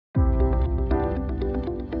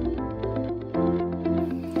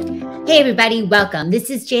Hey everybody, welcome. This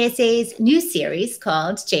is JSA's new series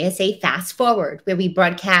called JSA Fast Forward, where we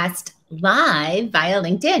broadcast live via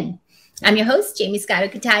LinkedIn. I'm your host, Jamie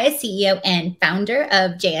Scotto-Cutaia, CEO and founder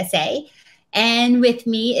of JSA. And with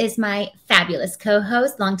me is my fabulous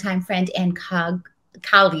co-host, longtime friend and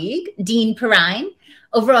colleague, Dean Perrine,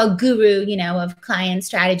 overall guru, of client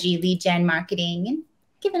strategy, lead gen marketing, and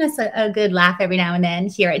giving us a good laugh every now and then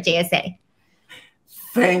here at JSA.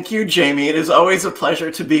 Thank you, Jamie. It is always a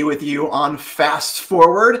pleasure to be with you on Fast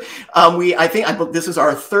Forward. I think this is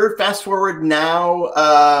our third Fast Forward now,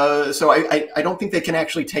 so I don't think they can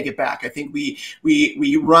actually take it back. I think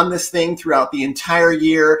we run this thing throughout the entire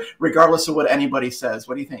year, regardless of what anybody says.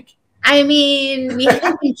 What do you think? I mean, we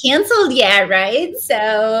haven't been canceled yet, right?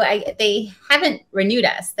 So they haven't renewed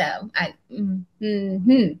us, though.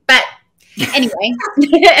 But anyway,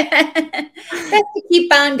 that's to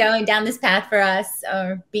keep on going down this path for us,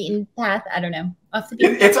 or beaten path. I don't know.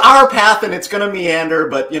 It's our path, and it's going to meander.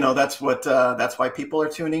 But that's why people are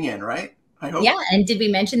tuning in, right? I hope. Yeah, and did we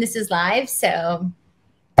mention this is live? So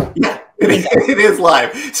yeah, it is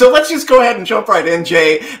live. So let's just go ahead and jump right in,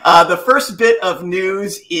 Jay. The first bit of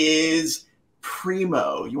news is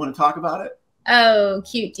Primo. You want to talk about it? Oh,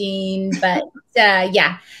 cute, Dean. But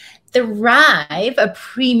yeah. Thrive, a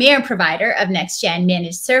premier provider of next-gen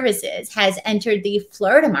managed services, has entered the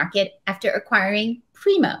Florida market after acquiring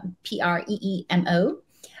Primo, P-R-E-E-M-O,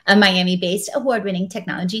 a Miami-based award-winning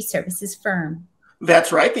technology services firm.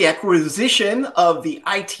 That's right. The acquisition of the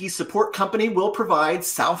IT support company will provide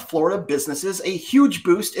South Florida businesses a huge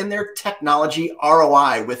boost in their technology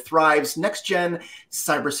ROI with Thrive's next-gen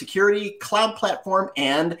cybersecurity, cloud platform,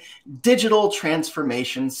 and digital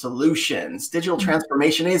transformation solutions. Digital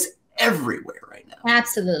transformation is everywhere right now.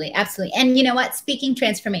 Absolutely. Absolutely. And you know what? Speaking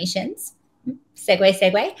transformations,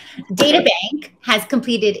 segue, DataBank has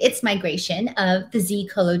completed its migration of the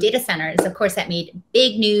zColo data centers. Of course, that made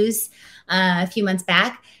big news a few months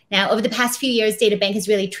back. Now, over the past few years, DataBank has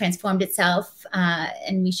really transformed itself.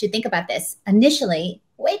 And we should think about this. Initially,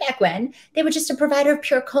 way back when, they were just a provider of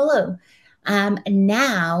pure colo.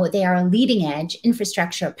 Now they are a leading edge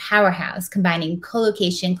infrastructure powerhouse, combining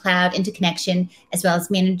colocation, cloud interconnection, as well as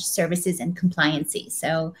managed services and compliancy.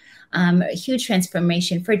 So a huge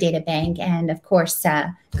transformation for DataBank, and of course,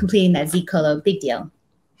 completing that zColo, big deal.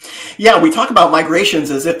 Yeah, we talk about migrations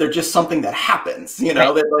as if they're just something that happens, Right.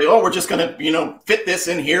 They're like, oh, we're just going to, fit this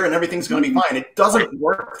in here and everything's going to be fine. It doesn't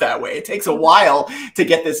work that way. It takes a while to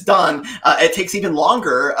get this done. It takes even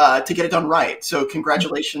longer to get it done right. So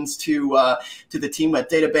congratulations to the team at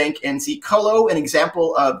DataBank and zColo. An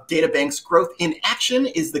example of DataBank's growth in action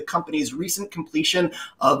is the company's recent completion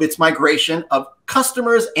of its migration of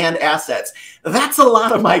customers and assets. That's a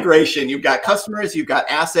lot of migration. You've got customers, you've got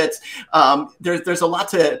assets. There's a lot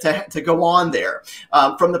to go on there.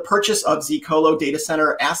 From the purchase of zColo data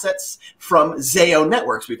center assets from Zayo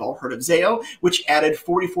Networks, we've all heard of Zayo, which added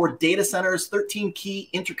 44 data centers, 13 key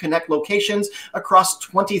interconnect locations across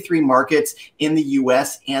 23 markets in the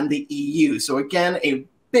US and the EU. So again, a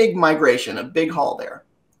big migration, a big haul there.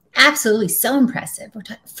 Absolutely. So impressive. We're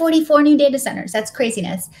talking 44 new data centers. That's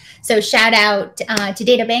craziness. So shout out to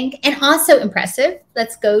DataBank. And also impressive,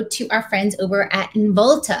 let's go to our friends over at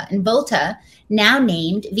Involta. Involta, now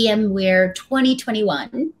named VMware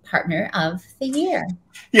 2021 Partner of the Year.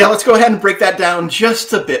 Yeah, let's go ahead and break that down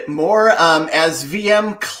just a bit more. As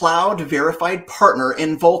VM Cloud Verified Partner,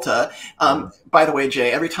 Involta, by the way,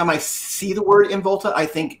 Jay, every time I see the word Involta, I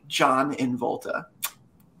think John Involta.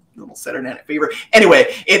 Little Saturday Night Fever.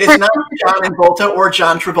 Anyway, it is not John Involta or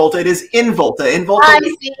John Travolta. It is Involta. Involta.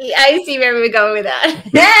 I see where we go with that.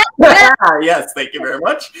 Yes, thank you very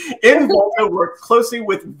much. Involta works closely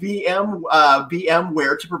with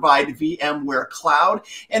VMware to provide VMware Cloud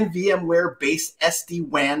and VMware-based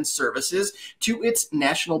SD-WAN services to its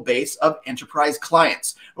national base of enterprise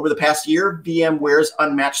clients. Over the past year, VMware's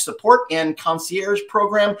unmatched support and concierge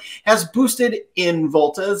program has boosted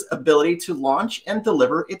Involta's ability to launch and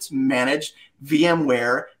deliver its managed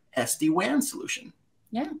VMware SD-WAN solution.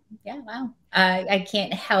 Yeah, wow. I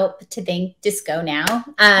can't help to think disco now.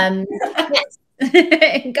 Yes.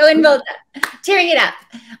 Go Involta, tearing it up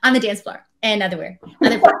on the dance floor and other.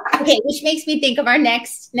 Okay, which makes me think of our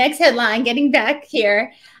next headline, getting back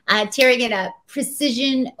here, tearing it up.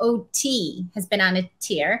 Precision OT has been on a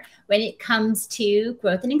tear when it comes to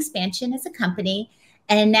growth and expansion as a company.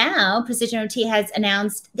 And now Precision OT has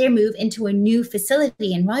announced their move into a new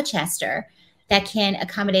facility in Rochester that can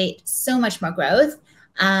accommodate so much more growth.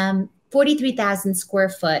 43,000 square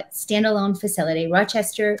foot standalone facility,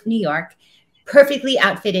 Rochester, New York, perfectly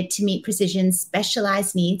outfitted to meet Precision's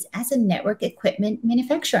specialized needs as a network equipment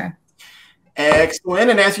manufacturer.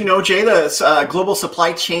 Excellent. And as you know, Jay, the global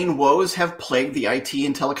supply chain woes have plagued the IT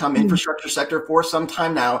and telecom infrastructure sector for some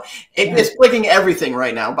time now. It's plaguing everything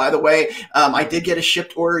right now, by the way. I did get a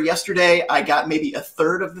shipped order yesterday. I got maybe a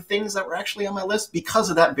third of the things that were actually on my list because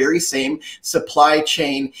of that very same supply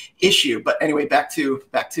chain issue. But anyway, back to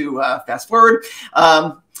fast forward.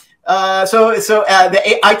 The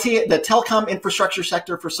telecom infrastructure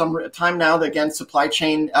sector for some time now, again, supply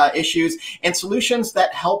chain issues and solutions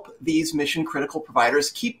that help these mission critical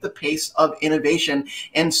providers keep the pace of innovation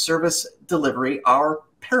and service delivery are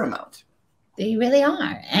paramount. They really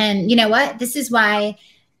are. And you know what? This is why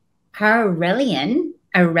Aurelian,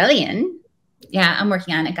 yeah, I'm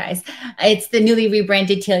working on it, guys. It's the newly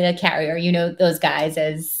rebranded Telia carrier. You know those guys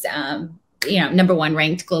as, #1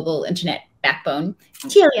 ranked global internet backbone.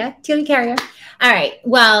 Telia carrier. All right.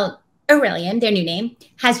 Well, Aurelian, their new name,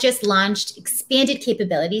 has just launched expanded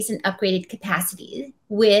capabilities and upgraded capacity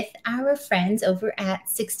with our friends over at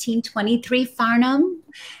 1623 Farnham.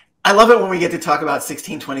 I love it when we get to talk about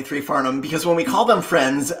 1623 Farnham, because when we call them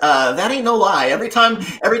friends, that ain't no lie. Every time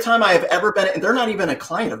I have ever been, and they're not even a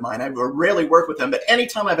client of mine, I rarely work with them, but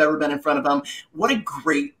anytime I've ever been in front of them, what a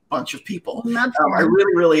great bunch of people. I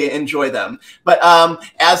really, really enjoy them. But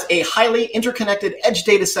as a highly interconnected edge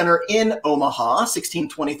data center in Omaha,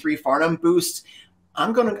 1623 Farnham boasts,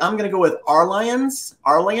 I'm gonna go with Arlians.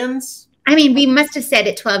 I mean, we must have said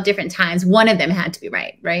it 12 different times. One of them had to be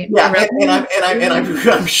right? Yeah,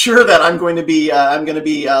 I'm sure that I'm going to be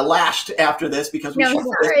lashed after this because we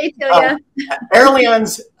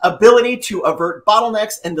Airlion's ability to avert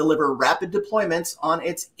bottlenecks and deliver rapid deployments on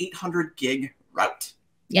its 800 gig route.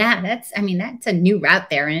 Yeah, that's a new route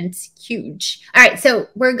there, and it's huge. All right, so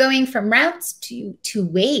we're going from routes to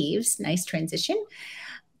waves. Nice transition.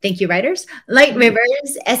 Thank you, writers. Light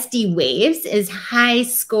River's SD Waves is high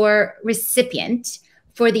score recipient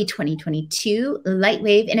for the 2022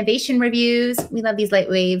 Lightwave Innovation Reviews. We love these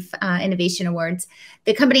Lightwave Innovation Awards.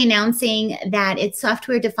 The company announcing that its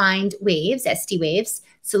software-defined waves, SD Waves,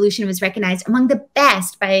 solution was recognized among the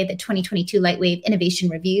best by the 2022 Lightwave Innovation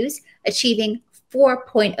Reviews, achieving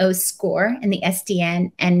 4.0 score in the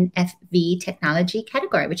SDN NFV technology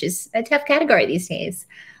category, which is a tough category these days.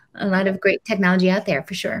 A lot of great technology out there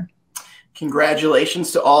for sure.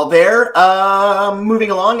 Congratulations to all there.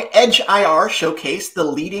 Moving along, Edge IR showcased the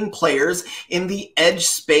leading players in the edge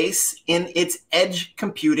space in its edge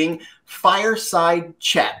computing fireside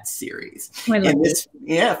chat series.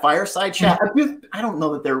 Fireside chat. I don't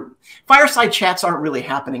know that fireside chats aren't really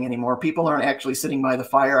happening anymore. People aren't actually sitting by the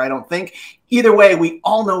fire, I don't think. Either way, we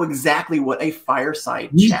all know exactly what a fireside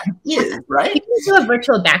chat is, right? You can do a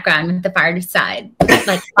virtual background with the fireside,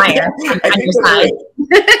 like fire on your side.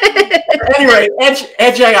 Anyway,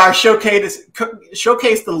 Edge IR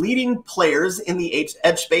showcased the leading players in the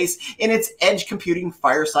edge space in its edge computing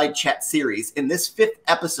fireside chat series. In this 5th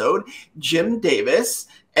episode, Jim Davis,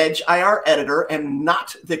 Edge IR editor and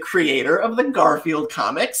not the creator of the Garfield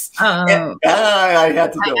comics. I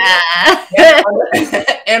had to do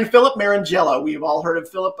it. And Philip Marangella. We've all heard of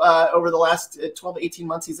Philip over the last 12 to 18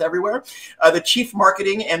 months. He's everywhere. The chief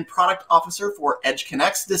marketing and product officer for Edge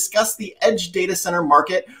Connects discussed the edge data center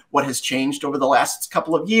market, what has changed over the last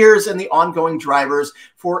couple of years, and the ongoing drivers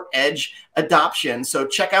for edge adoption. So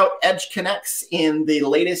check out Edge Connects in the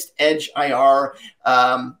latest Edge IR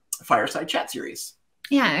fireside chat series.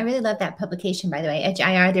 Yeah, I really love that publication, by the way. Edge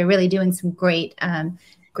IR, they're really doing some great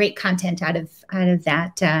content out of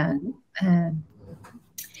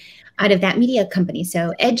that media company.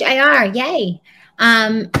 So Edge IR, yay!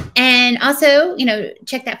 And also,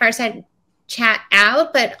 check that fireside chat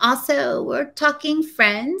out. But also, we're talking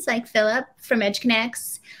friends like Philip from Edge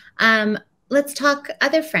Connects. Let's talk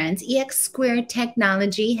other friends. EX Squared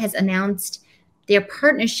Technology has announced their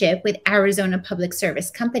partnership with Arizona Public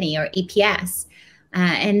Service Company, or APS.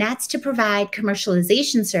 And that's to provide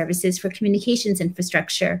commercialization services for communications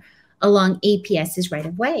infrastructure along APS's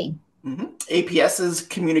right-of-way. APS's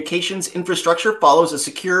communications infrastructure follows a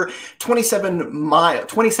secure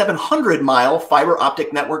 2,700-mile fiber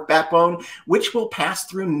optic network backbone, which will pass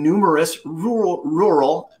through numerous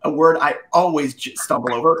rural, a word I always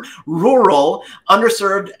stumble over, rural,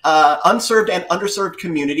 unserved and underserved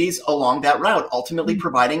communities along that route, ultimately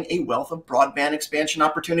providing a wealth of broadband expansion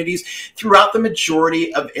opportunities throughout the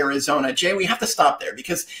majority of Arizona. Jay, we have to stop there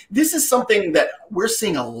because this is something that we're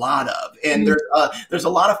seeing a lot of, and there's a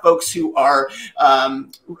lot of folks who are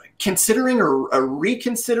considering or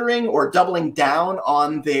reconsidering or doubling down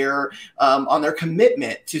on their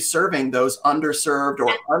commitment to serving those underserved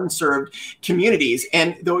or unserved communities.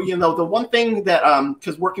 And the one thing that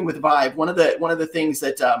because working with Vive, one of the things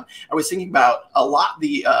that I was thinking about a lot,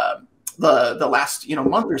 the the last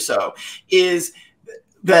month or so is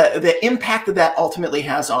the impact that that ultimately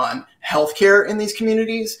has on healthcare in these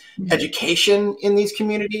communities, education in these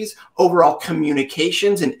communities, overall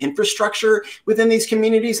communications and infrastructure within these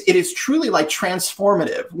communities. It is truly like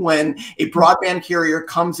transformative when a broadband carrier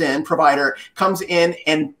provider comes in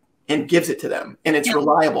and gives it to them, and it's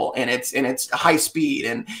reliable, and it's high speed,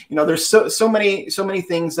 and there's so many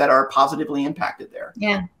things that are positively impacted there.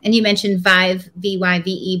 Yeah, and you mentioned VYVE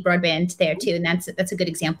broadband there too, and that's a good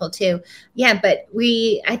example too. Yeah, but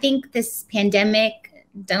I think this pandemic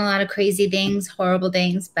done a lot of crazy things, horrible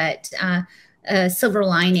things, but a silver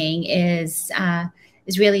lining is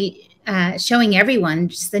really showing everyone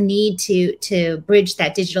just the need to bridge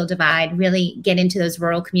that digital divide, really get into those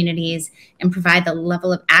rural communities and provide the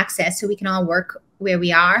level of access so we can all work where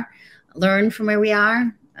we are, learn from where we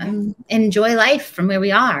are, enjoy life from where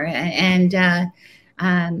we are, and a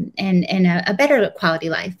better quality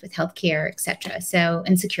life with healthcare, et cetera. So,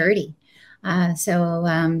 and security. Yeah,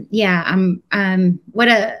 what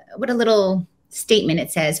a little statement it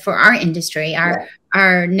says for our industry,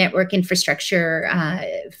 our network infrastructure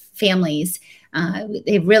families.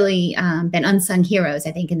 They've really been unsung heroes,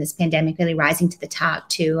 I think, in this pandemic, really rising to the top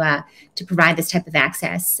to provide this type of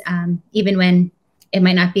access, even when it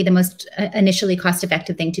might not be the most initially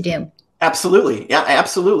cost-effective thing to do. Absolutely. Yeah,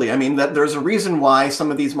 absolutely. I mean, there's a reason why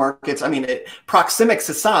some of these markets,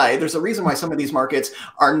 proxemics aside, there's a reason why some of these markets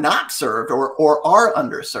are not served or are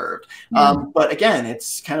underserved. But again,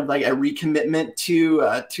 it's kind of like a recommitment to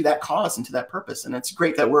that cause and to that purpose. And it's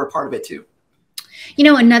great that we're a part of it too.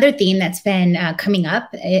 Another theme that's been coming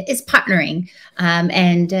up is partnering.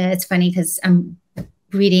 And it's funny because I'm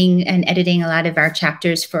reading and editing a lot of our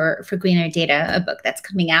chapters for Greener Data, a book that's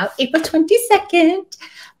coming out April 22nd.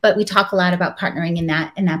 But we talk a lot about partnering in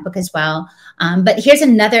that book as well. But here's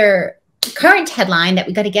another current headline that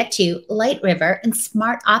we got to get to: Light River and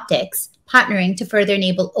Smart Optics partnering to further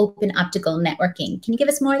enable open optical networking. Can you give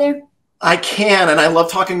us more there? I can, and I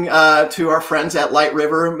love talking to our friends at Light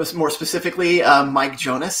River, more specifically Mike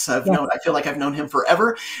Jonas. I feel like I've known him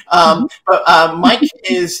forever. But Mike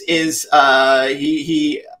is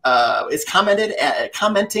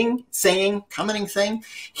commenting, saying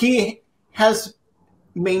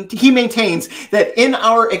he maintains that in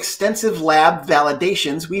our extensive lab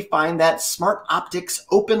validations, we find that smart optics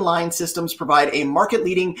open line systems provide a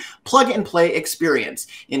market-leading plug-and-play experience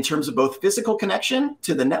in terms of both physical connection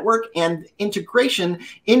to the network and integration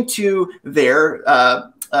into their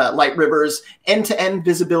Light River's end-to-end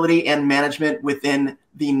visibility and management within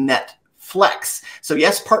the net flex. So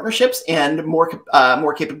yes, partnerships and more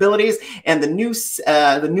capabilities, and the new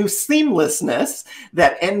seamlessness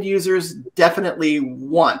that end users definitely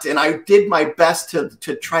want. And I did my best to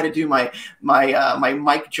try to do my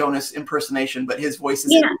Mike Jonas impersonation, but his voice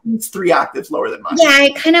is it's 3 octaves lower than mine. Yeah,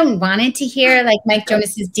 I kind of wanted to hear like Mike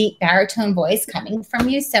Jonas's deep baritone voice coming from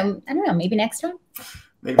you. So I don't know, maybe next time.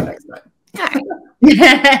 Maybe next time. All right.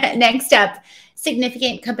 Next up,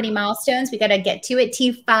 significant company milestones. We got to get to it.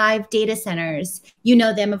 T5 data centers. You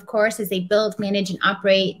know them, of course, as they build, manage, and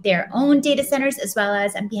operate their own data centers, as well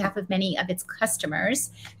as on behalf of many of its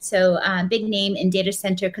customers. So big name in data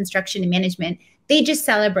center construction and management. They just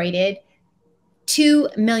celebrated 2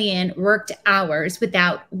 million worked hours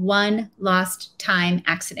without one lost time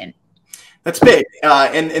accident. That's big.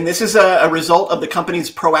 And this is a result of the company's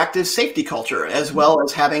proactive safety culture, as well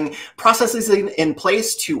as having processes in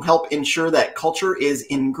place to help ensure that culture is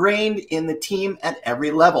ingrained in the team at every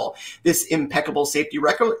level. This impeccable safety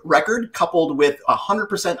record, coupled with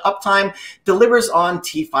 100% uptime, delivers on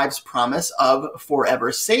T5's promise of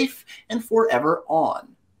forever safe and forever on.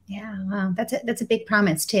 Yeah, wow, that's a big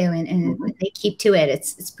promise too, and they keep to it.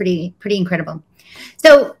 It's pretty incredible.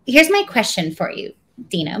 So here's my question for you,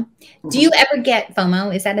 Dino. Do you ever get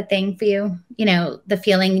FOMO? Is that a thing for you? The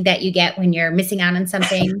feeling that you get when you're missing out on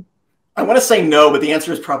something? I want to say no, but the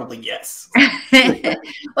answer is probably yes.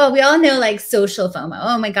 Well, we all know like social FOMO.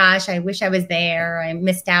 Oh my gosh, I wish I was there. I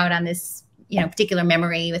missed out on this, particular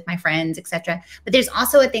memory with my friends, etc. But there's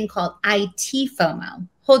also a thing called IT FOMO.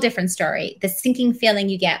 Whole different story. The sinking feeling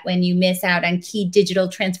you get when you miss out on key digital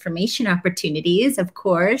transformation opportunities, of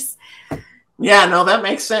course. Yeah, no, that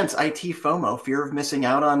makes sense. IT FOMO, fear of missing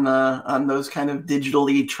out on those kind of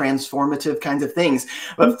digitally transformative kinds of things.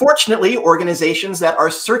 But fortunately, organizations that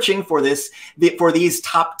are searching for these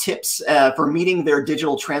top tips for meeting their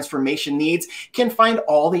digital transformation needs can find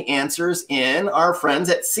all the answers in our friends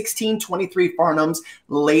at 1623 Farnham's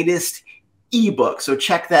latest ebook. So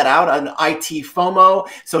check that out on IT FOMO.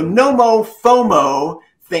 So no mo FOMO.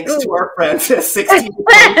 Thanks to our friends at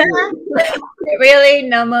 1623. Really?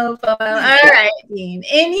 No more FOMO. All right, Dean.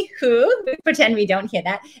 Anywho, we pretend we don't hear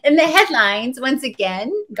that. In the headlines, once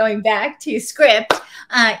again, going back to script,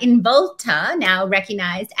 Involta, now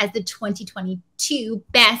recognized as the 2022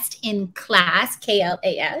 Best in Class,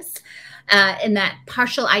 KLAS, in that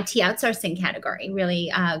partial IT outsourcing category.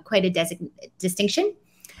 Really quite a distinction.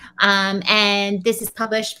 And this is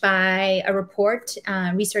published by a report,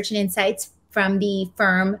 Research and Insights from the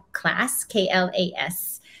firm KLAS,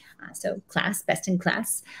 KLAS. So class, best in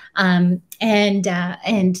class. And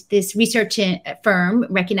this research firm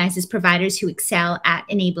recognizes providers who excel at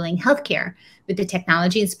enabling healthcare with the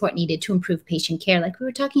technology and support needed to improve patient care, like we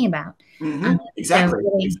were talking about.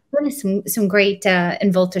 Exactly. So really, some great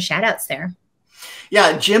Involta shout outs there.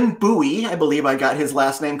 Yeah, Jim Bowie, I believe I got his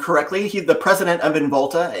last name correctly. The president of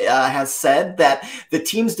Involta, has said that the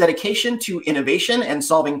team's dedication to innovation and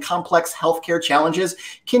solving complex healthcare challenges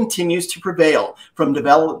continues to prevail, from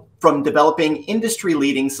developing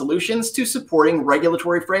industry-leading solutions to supporting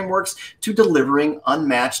regulatory frameworks to delivering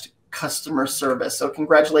unmatched customer service. So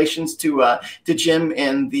congratulations to Jim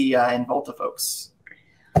and the Involta folks.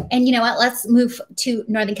 And you know what? Let's move to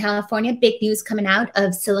Northern California. Big news coming out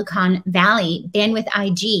of Silicon Valley. Bandwidth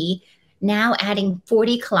IG now adding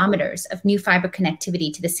 40 kilometers of new fiber connectivity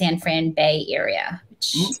to the San Fran Bay area,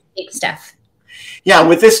 which is big stuff. Yeah,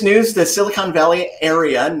 with this news, the Silicon Valley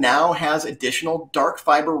area now has an additional dark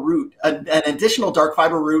fiber route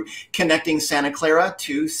connecting Santa Clara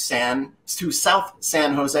to South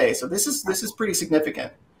San Jose. So this is pretty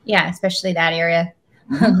significant. Yeah, especially that area.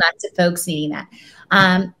 Lots of folks needing that.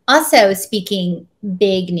 Also, speaking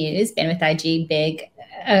big news, Bandwidth IG,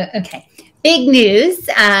 big news.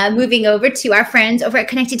 Moving over to our friends over at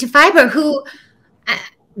Connected to Fiber, who,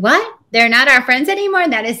 what? They're not our friends anymore?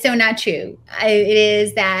 That is so not true. It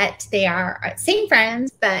is that they are our same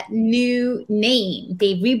friends, but new name.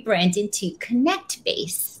 They rebranded to Connect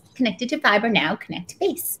Base. Connected to Fiber now, Connect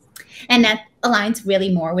Base. And that aligns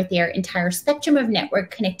really more with their entire spectrum of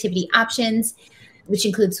network connectivity options, which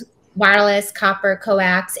includes wireless, copper,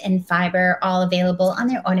 coax, and fiber, all available on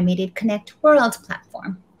their automated Connect World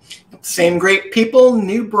platform. Same great people,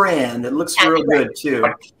 new brand. It looks real good too.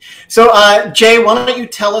 So, Jay, why don't you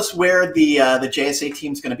tell us where the JSA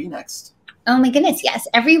team's going to be next? Oh my goodness, yes,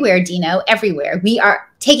 everywhere, Dino, everywhere. We are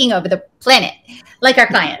taking over the planet, like our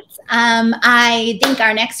clients. I think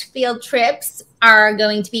our next field trips are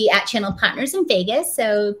going to be at Channel Partners in Vegas.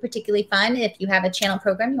 So particularly fun. If you have a channel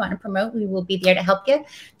program you want to promote, we will be there to help you.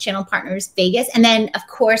 Channel Partners Vegas. And then, of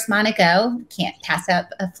course, Monaco. Can't pass up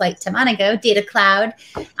a flight to Monaco. Data Cloud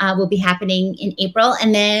will be happening in April.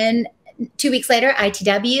 And then 2 weeks later,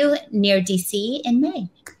 ITW near DC in May.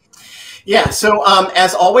 Yeah, so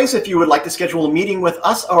as always, if you would like to schedule a meeting with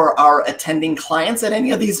us or our attending clients at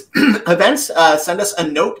any of these events, send us a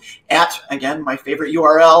note at, again, my favorite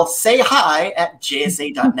URL,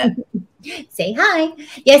 sayhi@jsa.net. Say hi.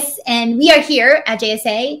 Yes, and we are here at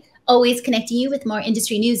JSA, always connecting you with more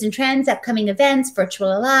industry news and trends, upcoming events, virtual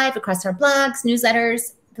or live, across our blogs,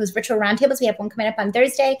 newsletters, those virtual roundtables. We have one coming up on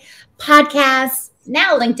Thursday, podcasts,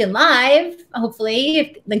 now LinkedIn Live, hopefully,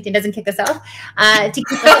 if LinkedIn doesn't kick us off, to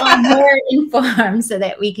keep us all more informed so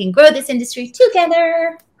that we can grow this industry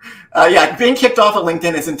together. Yeah, being kicked off at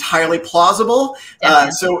LinkedIn is entirely plausible.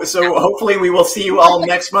 So hopefully we will see you all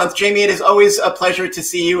next month. Jamie, it is always a pleasure to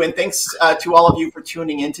see you. And thanks to all of you for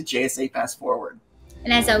tuning in to JSA Fast Forward.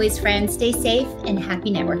 And as always, friends, stay safe and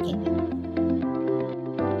happy networking.